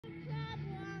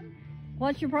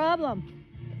What's your problem?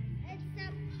 It's a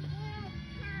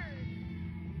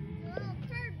little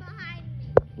turd behind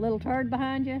me. Little turd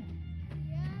behind you?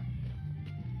 Yep.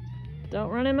 Don't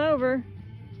run him over.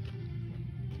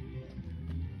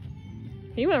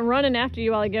 He went running after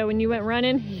you a while ago. When you went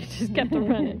running, he just kept on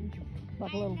running.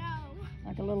 like I know.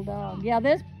 a little dog. Yeah,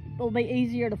 this will be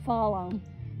easier to fall on.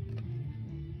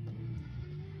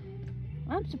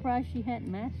 I'm surprised she hadn't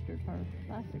mastered her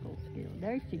bicycle skill.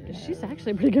 There she goes. She's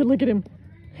actually pretty good. Look at him.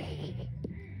 Oh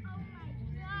my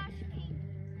gosh,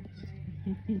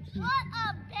 what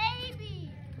a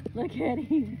baby! Look at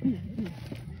him.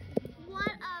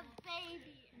 What a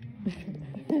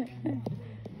baby!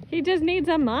 He just needs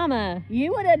a mama.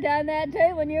 You would have done that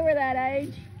too when you were that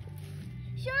age.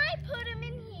 Should I put him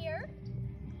in here?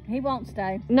 He won't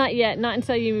stay. Not yet. Not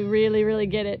until you really, really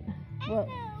get it. Well,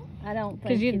 No. I don't think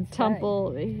Because he'd you'd stay.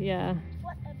 tumble. Yeah.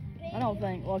 What a baby. I don't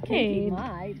think. Well, Hey. Kiki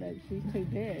might, but she's too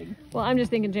big. Well, I'm just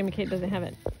thinking Jamie Kate doesn't have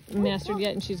it mastered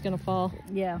yet, and she's gonna fall.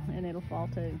 Yeah, and it'll fall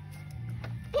too.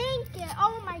 Pinky.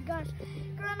 Oh my gosh.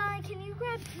 Grandma, can you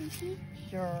grab Pinky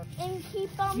Sure. and keep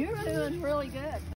on You're doing really good.